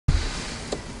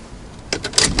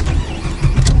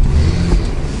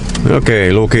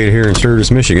Okay, located here in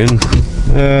Sturgis, Michigan.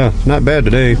 Not bad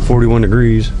today, 41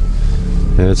 degrees.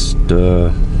 It's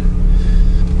about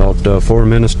 4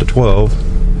 minutes to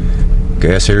 12.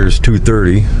 Gas here is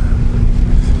 230.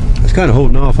 It's kind of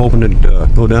holding off, hoping it'd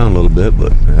go down a little bit,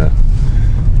 but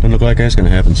doesn't look like that's going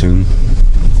to happen soon.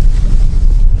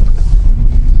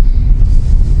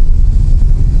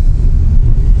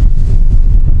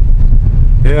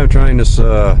 Yeah, I'm trying this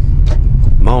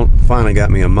mount. Finally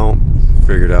got me a mount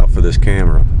figured out for this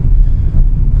camera.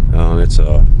 It's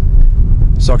a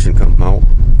suction cup mount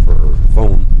for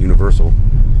phone, universal.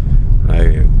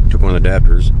 I took one of the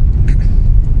adapters,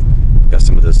 got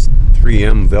some of this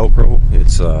 3M Velcro.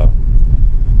 It's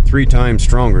 3 times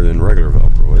stronger than regular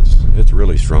Velcro. It's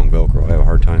really strong Velcro. I have a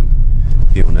hard time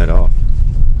peeling that off,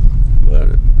 but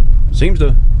it seems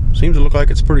to look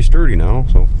like it's pretty sturdy now.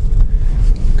 So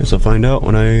guess I'll find out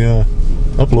when I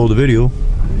upload the video.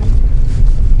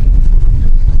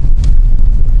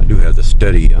 I do have the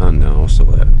steady on now, so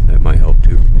that might help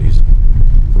too. These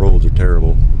roads are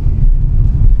terrible.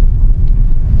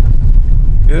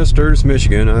 Yeah, Sturgis,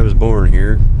 Michigan. I was born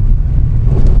here.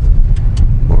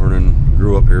 Born and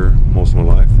grew up here most of my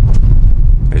life.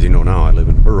 As you know now, I live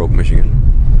in Burr Oak, Michigan.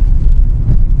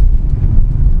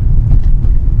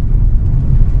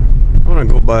 I want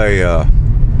to go by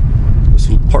this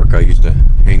little park I used to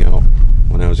hang out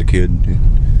when I was a kid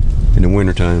in the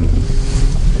wintertime.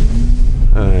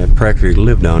 I practically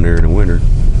lived down there in the winter.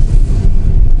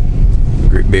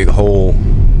 Great big hole.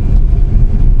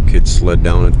 Kids sled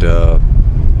down it.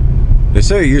 They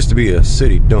say it used to be a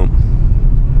city dump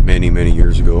many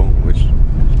years ago, which is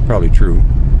probably true.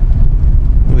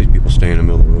 All these people stay in the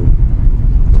middle of the road.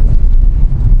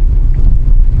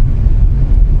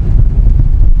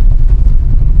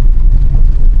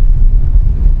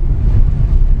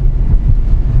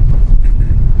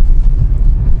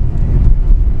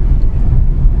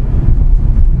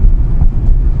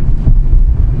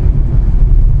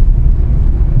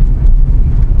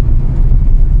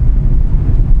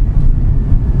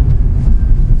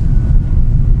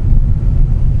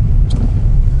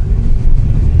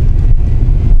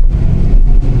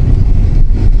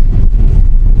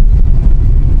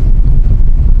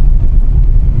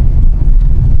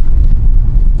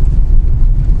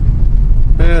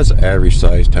 It's an average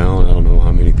sized town. I don't know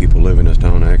how many people live in this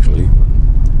town actually.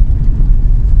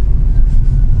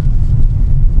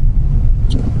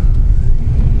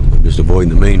 I'm just avoiding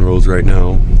the main roads right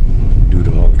now due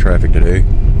to all the traffic today.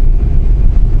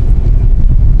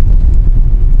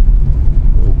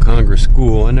 Old Congress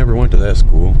School. I never went to that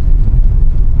school.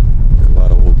 Got a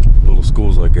lot of old little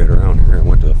schools like that around here. I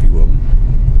went to a few of them.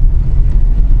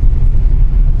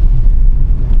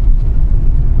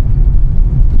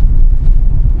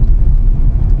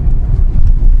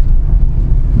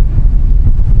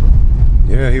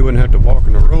 Yeah, he wouldn't have to walk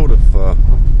in the road if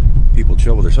people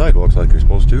shovel their sidewalks like they're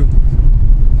supposed to.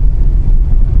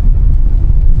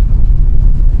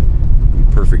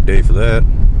 Perfect day for that.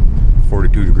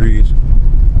 42 degrees.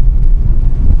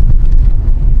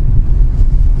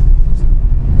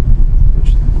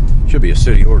 Should be a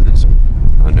city ordinance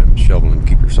on them shoveling,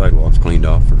 keep your sidewalks cleaned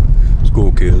off for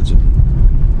school kids and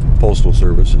postal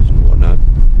services and whatnot.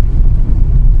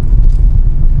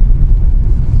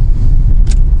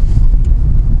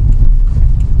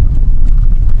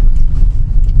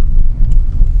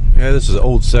 Yeah, this is an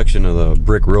old section of the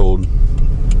brick road.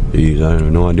 Geez, I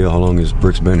have no idea how long this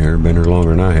brick's been here. Been here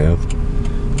longer than I have.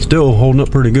 Still holding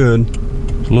up pretty good.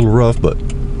 It's a little rough, but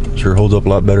sure holds up a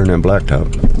lot better than that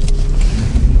blacktop.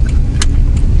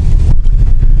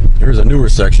 There's a newer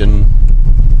section.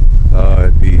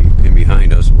 It'd be in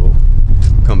behind us. We'll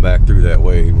come back through that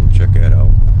way. We'll check that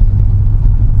out.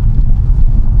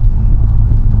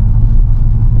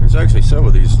 There's actually several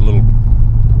of these little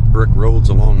brick roads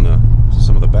along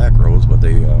some of the back roads, but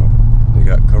they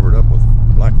got covered up with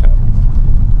blacktop.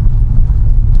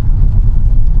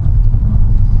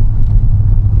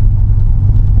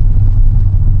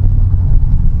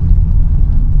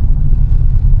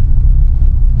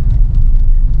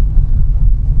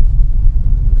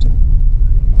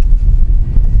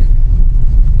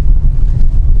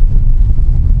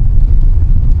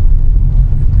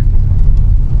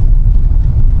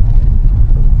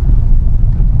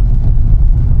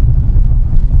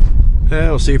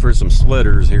 Yeah, we'll see if there's some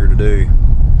sledders here today.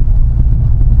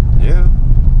 Yeah.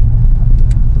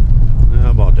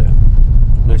 How about that?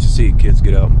 Nice to see kids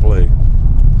get out and play.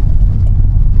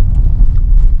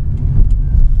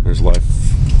 There's life.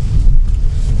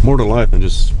 More to life than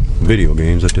just video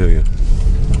games, I tell you.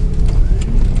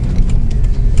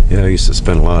 Yeah, I used to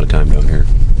spend a lot of time down here.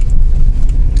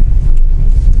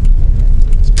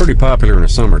 pretty popular in the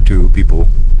summer too. People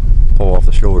pull off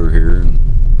the shoulder here and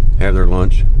have their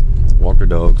lunch, walk their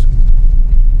dogs.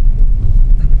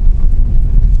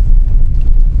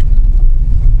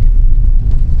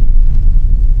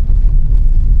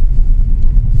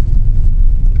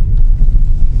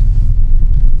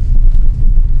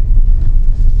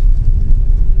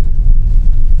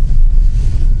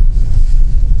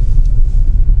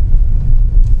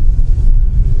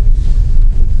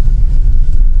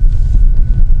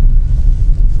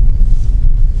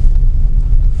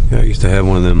 I used to have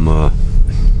one of them, I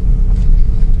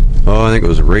think it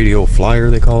was a radial flyer,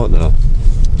 they call it, the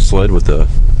sled with the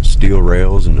steel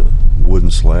rails and the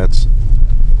wooden slats.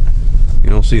 You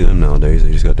don't see them nowadays.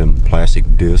 They just got them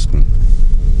plastic discs and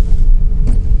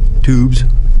tubes.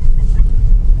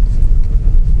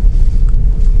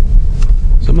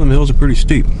 Some of them hills are pretty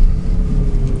steep.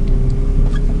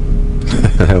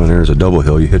 That one there is a double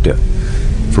hill. You hit that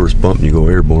first bump and you go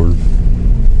airborne.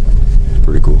 It's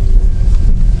pretty cool.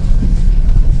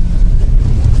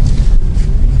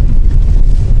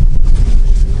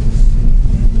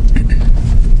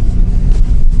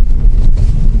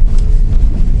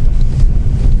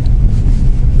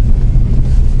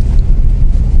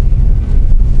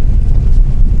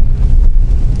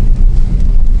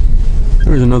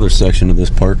 There's another section of this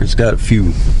park. It's got a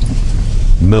few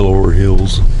mellower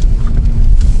hills.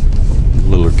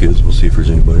 Littler kids, we'll see if there's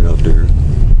anybody out there.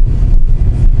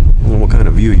 I don't know what kind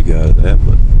of view you got of that,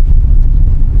 but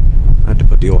I have to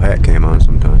put the old hat cam on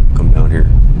sometime. Come down here.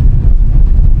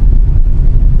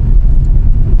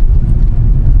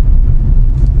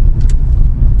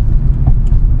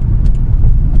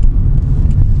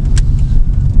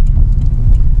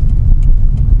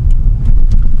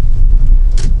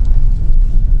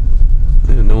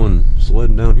 Yeah, no one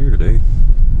sledding down here today.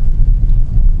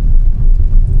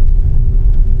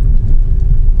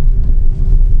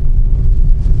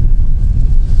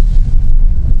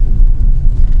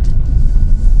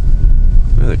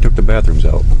 They took the bathrooms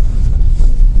out.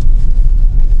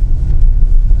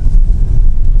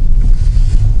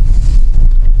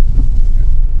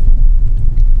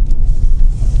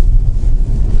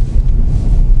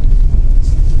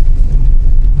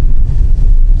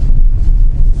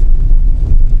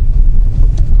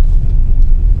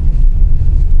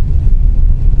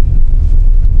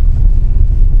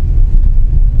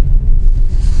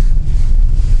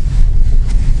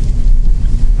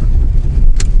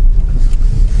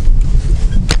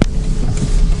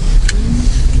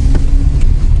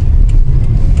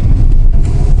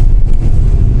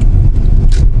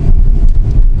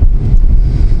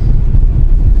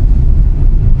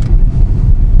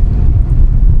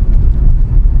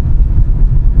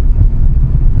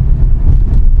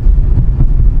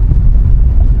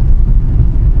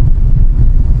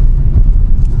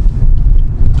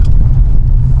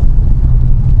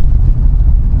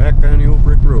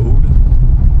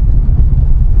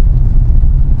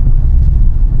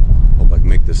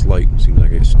 This light seems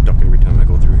like it's stuck every time I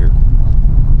go through here.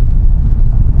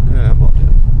 Yeah, how about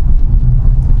that?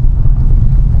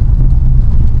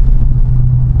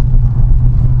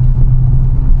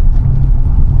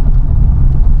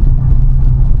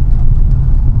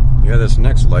 Yeah, this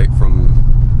next light from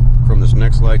this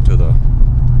next light to the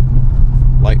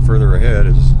light further ahead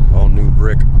is all new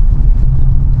brick.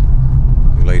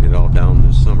 We laid it all down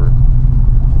this summer.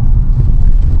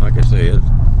 Like I say, it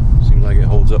seems like it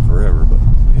holds up forever, but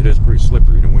it is pretty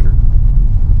slippery in the winter.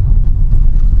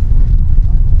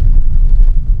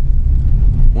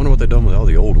 Wonder what they've done with all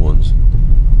the old ones.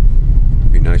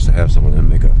 It'd be nice to have some of them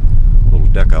make a little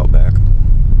deck out back.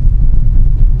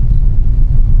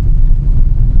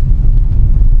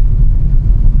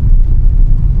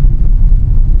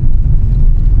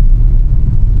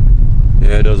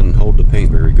 Yeah, it doesn't hold the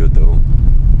paint very good though.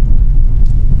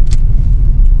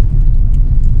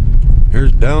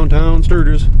 Here's downtown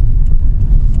Sturgis.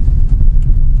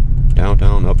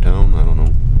 Downtown, uptown, I don't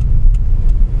know.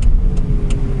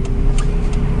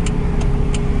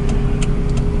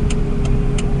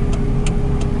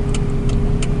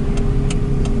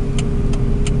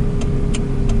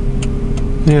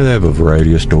 Yeah, they have a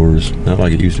variety of stores. Not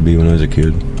like it used to be when I was a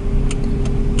kid.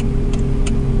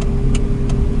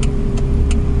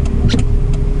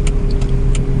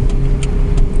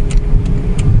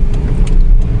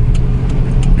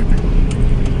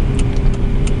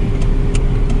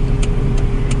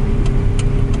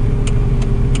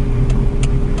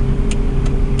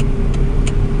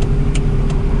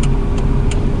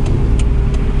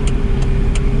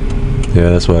 Yeah,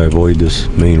 that's why I avoid this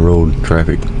main road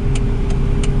traffic.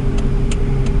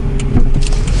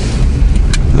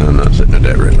 No, I'm not sitting at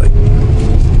that red light.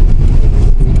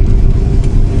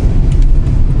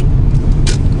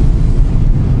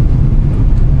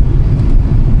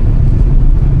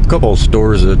 couple of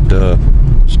stores that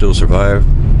still survive.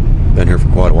 Been here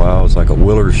for quite a while. It's like a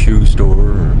Willer's shoe store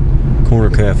or corner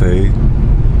cafe.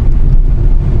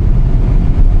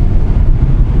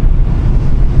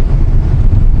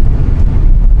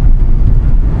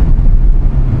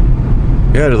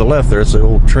 Yeah, to the left there, it's the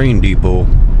old train depot.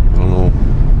 I don't know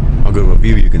how good of a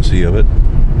view you can see of it.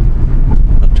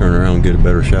 I'll turn around and get a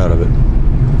better shot of it.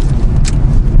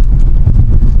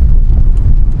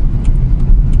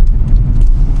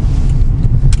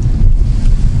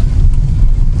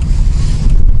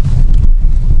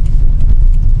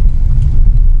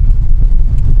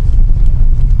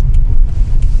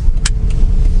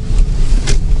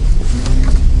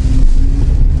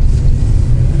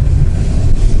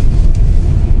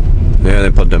 Yeah,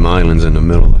 they put them islands in the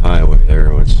middle of the highway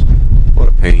there. What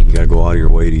a pain. You gotta go out of your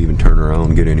way to even turn around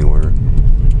and get anywhere.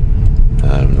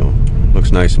 I don't know.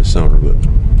 Looks nice in the summer, but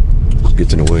it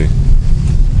gets in the way.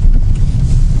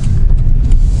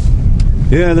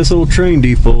 Yeah, this little train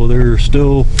depot, they're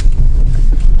still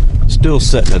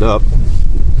setting it up.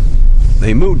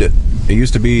 They moved it. It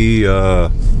used to be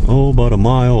about a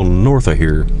mile north of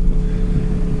here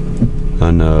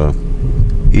on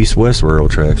east-west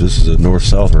railroad tracks. This is a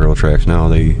north-south railroad tracks now.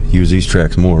 They use these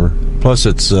tracks more. Plus,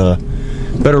 it's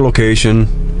better location.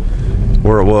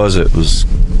 Where it was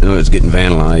getting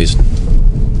vandalized.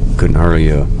 Couldn't hardly,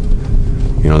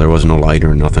 there was no light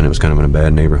or nothing. It was kind of in a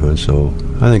bad neighborhood. So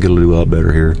I think it'll do a lot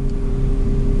better here.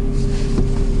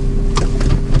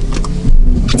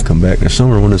 Come back in the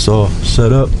summer when it's all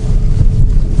set up.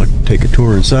 I'd like to take a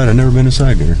tour inside. I've never been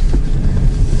inside there.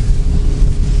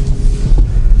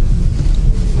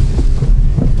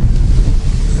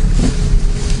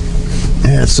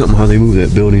 Yeah, it's something how they move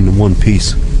that building in one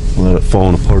piece without it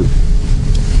falling apart.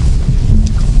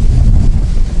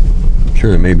 I'm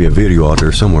sure there may be a video out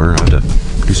there somewhere. I'll have to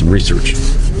do some research.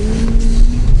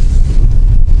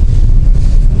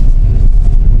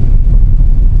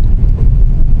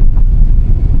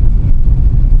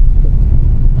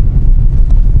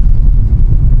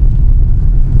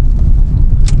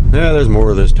 Yeah, there's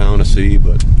more of this town to see,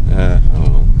 but I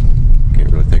don't know.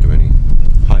 Can't really think of any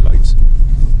highlights.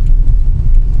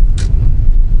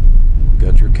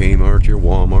 Got your Kmart, your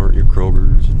Walmart, your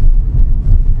Kroger's.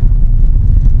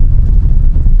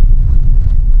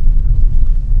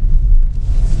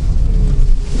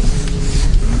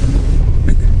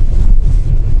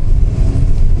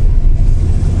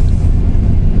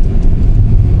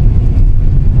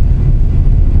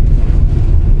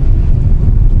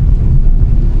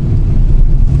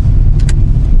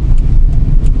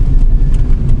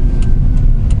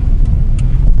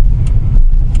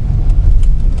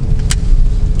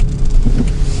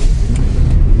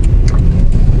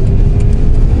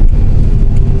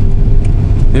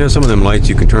 Yeah, some of them lights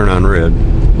you can turn on red.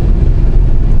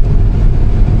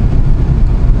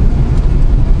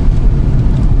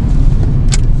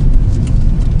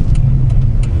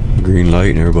 Green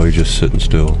light and everybody's just sitting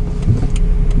still.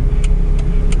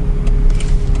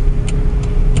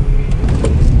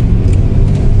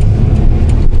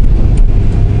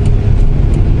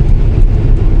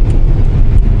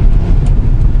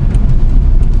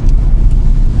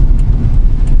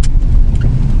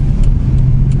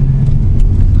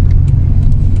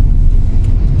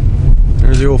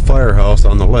 The old firehouse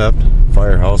on the left,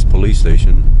 firehouse police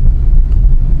station.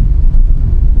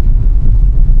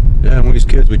 Yeah, when we was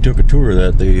kids we took a tour of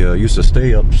that. They used to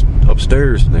stay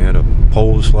upstairs and they had a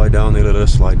pole to slide down. They let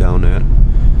us slide down that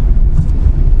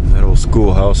old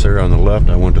schoolhouse there on the left.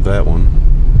 I went to that one.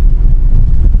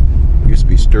 It used to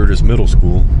be Sturgis Middle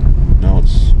School. Now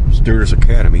it's Sturgis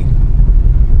Academy.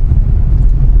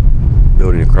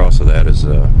 Building across of that is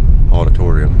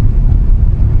auditorium.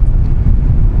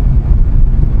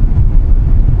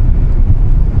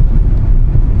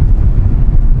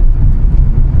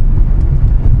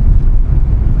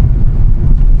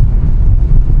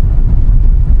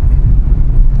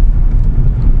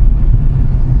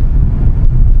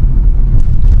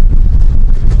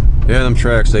 Yeah, them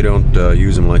tracks, they don't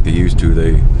use them like they used to.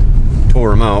 They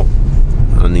tore them out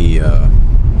on the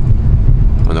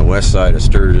west side of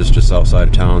Sturgis, just outside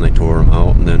of town. They tore them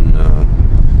out, and then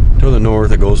to the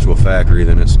north it goes to a factory,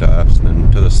 then it stops, and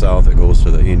then to the south it goes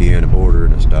to the Indiana border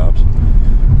and it stops.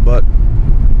 But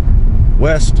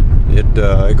west, it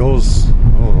goes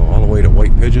all the way to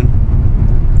White Pigeon,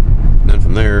 and then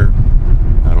from there,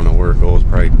 I don't know where it goes,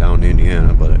 probably down to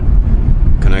Indiana, but it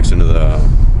connects into the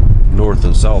north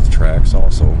and south tracks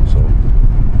also, so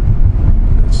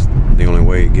that's the only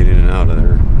way to get in and out of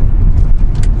there.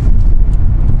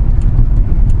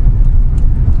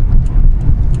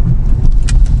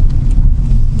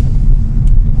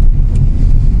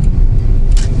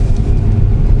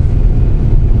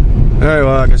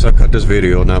 I guess I'll cut this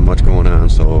video. Not much going on,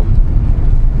 so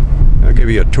I'll give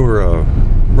you a tour of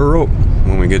Burr Oak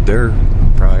when we get there.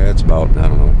 Probably that's about, I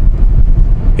don't know,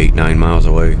 8-9 miles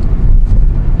away.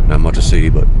 Not much to see,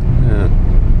 but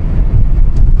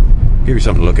give you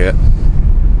something to look at.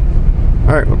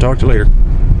 Alright, we'll talk to you later.